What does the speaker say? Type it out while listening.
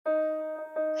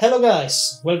Hello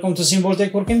guys, welcome to Simple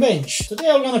Tech Working Bench.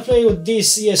 Today I'm gonna play with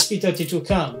this esp32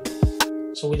 cam.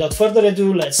 So without further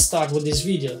ado, let's start with this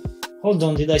video. Hold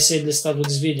on, did I say let's start with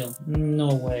this video?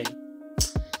 No way.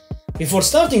 Before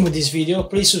starting with this video,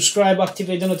 please subscribe,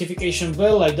 activate the notification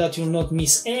bell, like that you'll not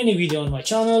miss any video on my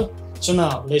channel. So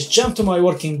now, let's jump to my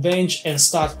working bench and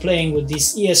start playing with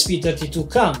this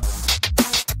esp32 cam.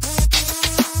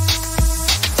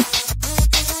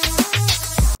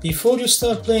 Before you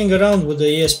start playing around with the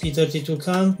esp32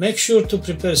 cam, make sure to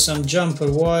prepare some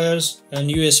jumper wires and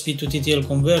USB to TTL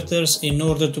converters in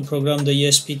order to program the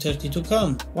esp32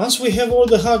 cam. Once we have all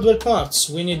the hardware parts,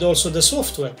 we need also the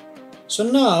software. So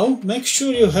now, make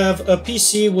sure you have a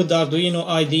PC with Arduino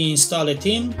IDE installed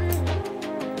in.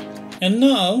 And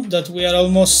now that we are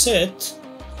almost set,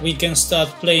 we can start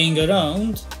playing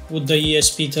around with the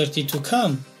esp32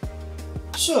 cam.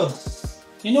 So,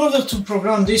 in order to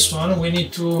program this one, we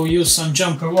need to use some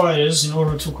jumper wires in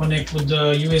order to connect with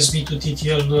the USB to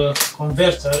TTL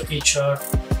converter, which are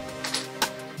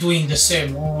doing the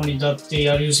same, only that they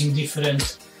are using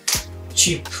different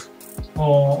chip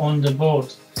on the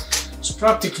board. So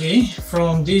practically,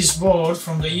 from this board,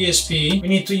 from the ESP, we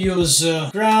need to use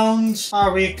ground,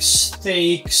 RX,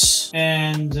 TX,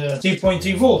 and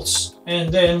 3.3 volts.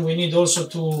 And then we need also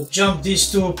to jump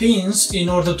these two pins in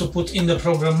order to put in the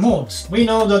program mode. We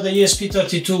know that the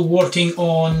esp32 working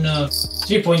on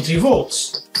 3.3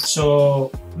 volts.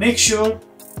 So make sure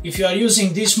if you are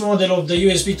using this model of the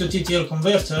USB to TTL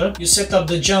converter, you set up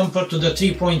the jumper to the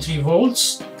 3.3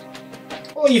 volts.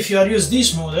 Or if you are using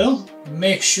this model,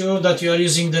 make sure that you are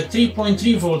using the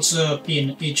 3.3 volts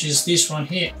pin, which is this one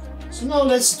here. So now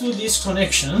let's do these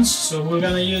connections. So we're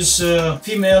gonna use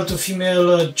female to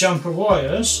female jumper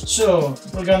wires. So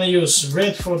we're gonna use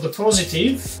red for the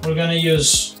positive, we're gonna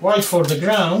use white for the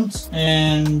ground,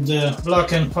 and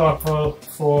black and purple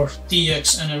for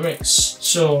TX and RX.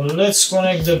 So let's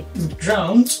connect the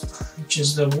ground, which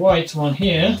is the white one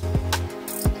here.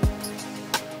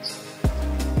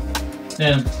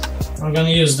 Then we're gonna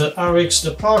use the RX,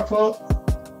 the purple,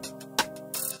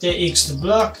 TX, the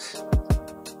black,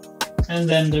 and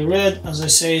then the red, as I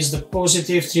say, is the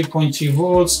positive 3.3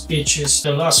 volts, which is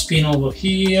the last pin over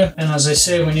here. And as I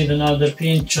say, we need another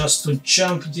pin just to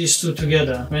jump these two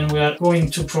together when we are going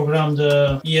to program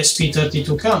the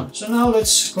esp32 cam. So now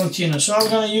let's continue. So I'm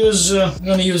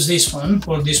gonna use this one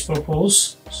for this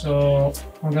purpose. So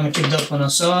I'm gonna keep that one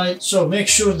aside. So make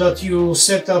sure that you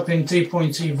set up in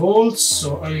 3.3 volts.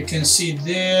 So you can see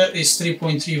there is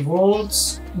 3.3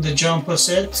 volts, the jumper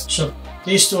set. So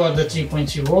these two are the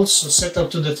 3.3 volts, so set up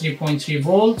to the 3.3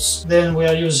 volts. Then we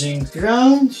are using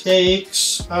ground,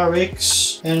 TX,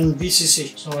 RX, and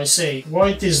VCC. So I say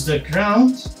white is the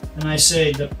ground, and I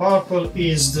say the purple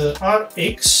is the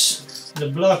RX, the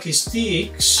black is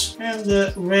TX, and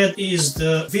the red is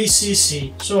the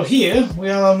VCC. So here we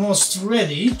are almost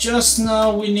ready. Just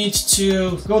now we need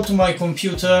to go to my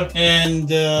computer and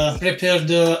prepare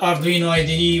the Arduino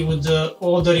IDE with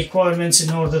all the requirements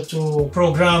in order to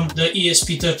program the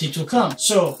esp32 cam.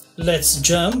 So let's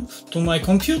jump to my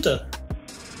computer.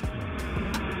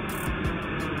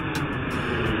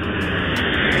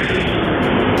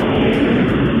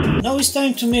 Now it's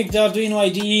time to make the Arduino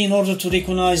IDE in order to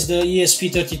recognize the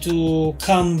esp32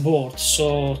 cam board.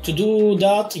 So to do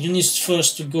that, you need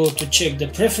first to go to check the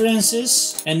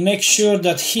preferences and make sure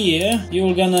that here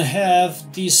you're gonna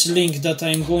have this link that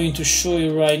I'm going to show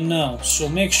you right now. So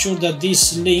make sure that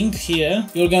this link here,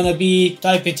 you're gonna be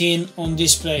type it in on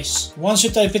this place. Once you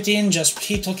type it in, just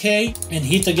hit OK and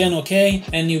hit again OK,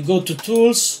 and you go to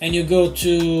tools and you go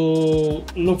to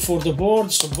look for the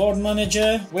board. So board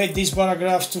manager, wait this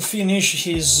paragraph to finish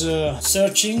his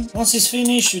searching. Once it's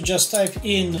finished, you just type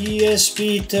in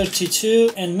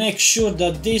esp32 and make sure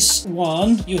that this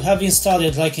one you have installed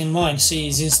it, like in mine. See,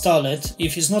 it's installed.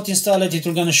 If it's not installed, it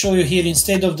will gonna show you here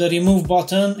instead of the remove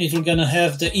button, it will gonna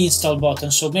have the install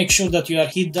button. So make sure that you are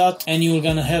hit that and you will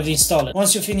gonna have installed.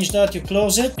 Once you finish that, you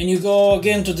close it and you go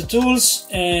again to the tools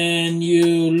and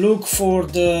you look for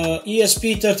the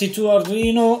esp32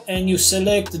 Arduino and you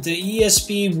select the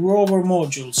ESP rover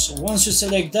module. So once you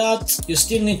select that, you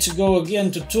still need to go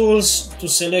again to tools to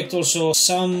select also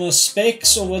some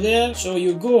specs over there. So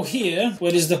you go here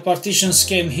where is the partition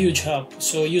scheme huge hub.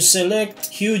 So you select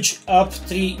huge up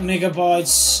 3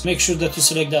 megabytes. Make sure that you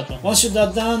select that one. Once you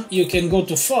that done, you can go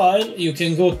to file, you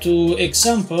can go to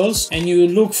examples and you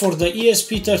look for the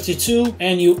esp32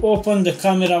 and you open the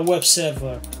camera web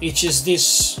server, which is this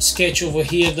sketch over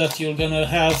here that you're gonna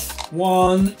have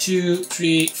 1, 2,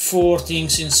 3, 4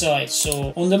 things inside.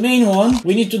 So on the main one,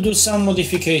 we need to do do some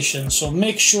modifications. So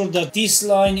make sure that this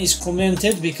line is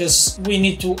commented, because we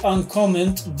need to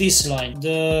uncomment this line,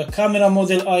 the camera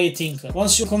model IE Tinker.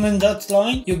 Once you comment that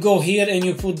line, you go here and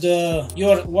you put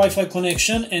your Wi-Fi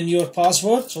connection and your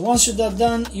password. So once you that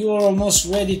done, you are almost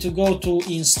ready to go to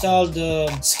install the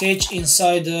sketch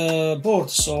inside the board.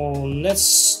 So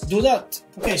let's do that.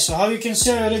 Okay, so how you can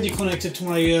see, I already connected to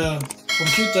my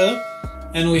computer,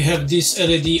 and we have this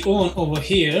LED on over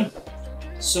here.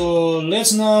 So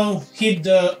let's now hit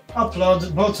the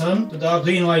upload button to the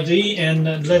Arduino IDE,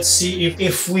 and let's see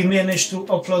if we manage to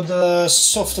upload the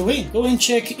software in. Go and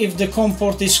check if the COM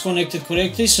port is connected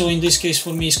correctly. So in this case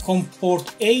for me is COM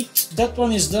port 8. That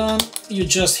one is done. You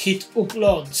just hit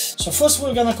upload. So first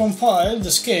we're gonna compile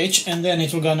the sketch, and then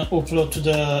it will gonna upload to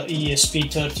the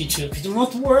esp32. If it will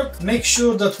not work, make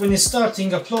sure that when it's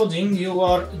starting uploading, you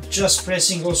are just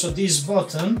pressing also this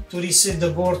button to reset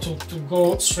the board to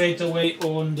go straight away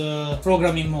on the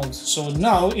programming mode. So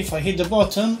now if I hit the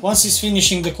button, once it's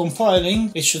finishing the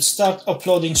compiling, it should start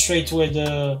uploading straight away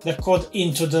the code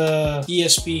into the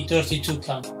esp32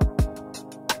 CAM.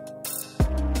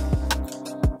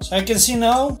 I can see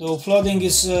now the uploading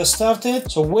is started,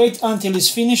 so wait until it's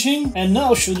finishing, and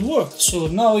now should work. So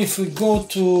now if we go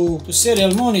to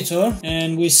serial monitor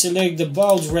and we select the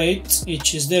baud rate,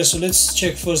 which is there, so let's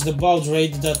check first the baud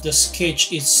rate that the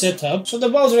sketch is set up. So the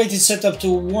baud rate is set up to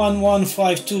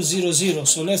 115200,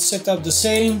 so let's set up the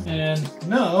same, and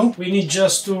now we need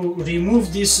just to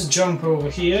remove this jumper over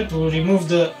here, to remove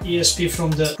the ESP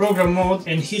from the program mode,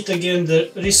 and hit again the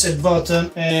reset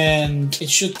button, and it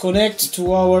should connect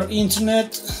to our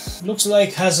internet. Looks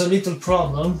like has a little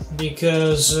problem,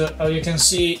 because you can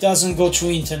see it doesn't go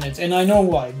through internet, and I know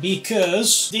why.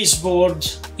 Because this board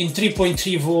in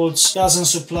 3.3 volts doesn't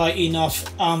supply enough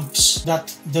amps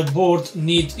that the board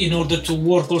need in order to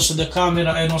work also the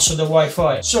camera and also the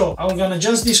Wi-Fi. So I'm gonna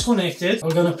just disconnect it.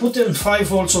 I'm gonna put in 5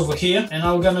 volts over here, and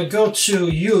I'm gonna go to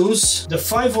use the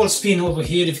 5 volts pin over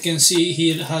here. If you can see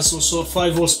here, it has also a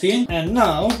 5 volts pin, and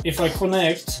now if I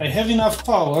connect, I have enough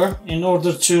power in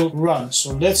order to run.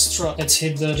 So let's try. Let's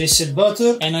hit the reset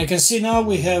button, and I can see now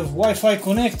we have Wi-Fi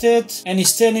connected, and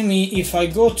it's telling me if I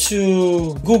go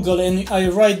to Google and I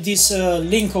write this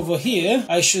link over here,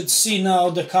 I should see now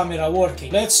the camera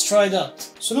working. Let's try that.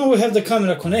 So now we have the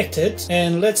camera connected,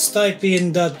 and let's type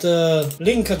in that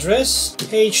link address,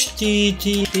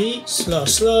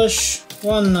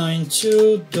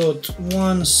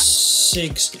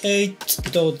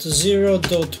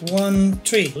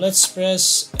 http://192.168.0.13. Let's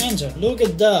press enter. Look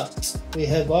at that. We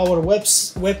have our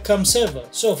webcam server.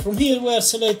 So from here we are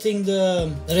selecting the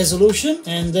resolution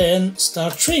and then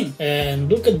start trim. And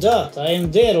look at that. I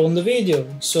am there on the video.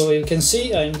 So you can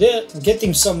see I'm there,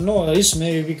 getting some noise,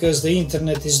 maybe because the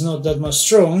internet is not that much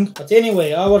strong. But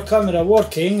anyway, our camera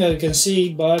working. You can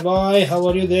see, bye bye, how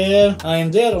are you there? I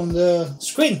am there on the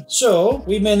screen. So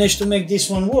we managed to make this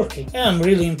one working. I'm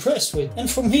really impressed with. And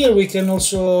from here we can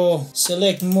also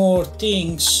select more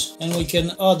things, and we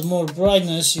can add more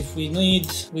brightness if we need.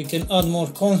 We can add more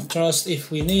contrast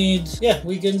if we need. Yeah,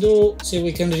 we can do, see,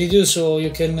 we can reduce, so you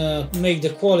can make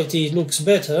the quality looks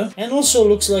better. And also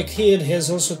looks like here it has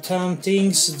also some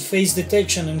things, face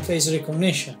detection and face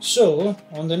recognition. So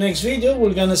on the next video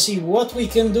we're gonna see what we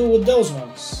can do with those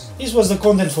ones. This was the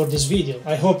content for this video.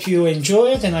 I hope you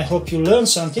enjoy it, and I hope you learned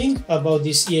something about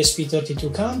this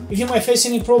esp32 CAM. If you might face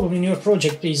any problem in your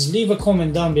project, please leave a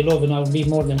comment down below and I'll be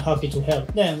more than happy to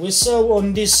help. Then we saw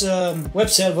on this web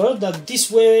server that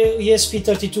this way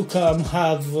esp32 CAM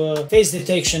have face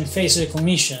detection, face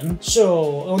recognition.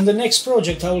 So on the next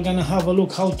project I'm gonna have a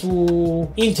look how to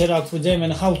interact with them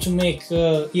and how to make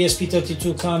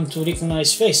esp32 CAM to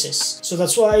recognize faces. So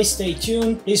that's why stay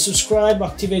tuned, please subscribe,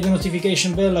 activate the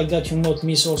notification bell, like that you'll not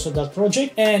miss also that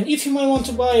project. And if you might want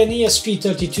to buy an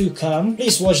esp32 CAM,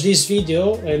 please watch this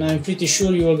video, and I'm pretty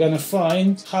sure you are gonna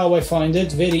find how I find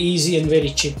it very easy and very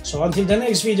cheap. So until the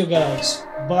next video guys,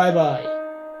 bye bye.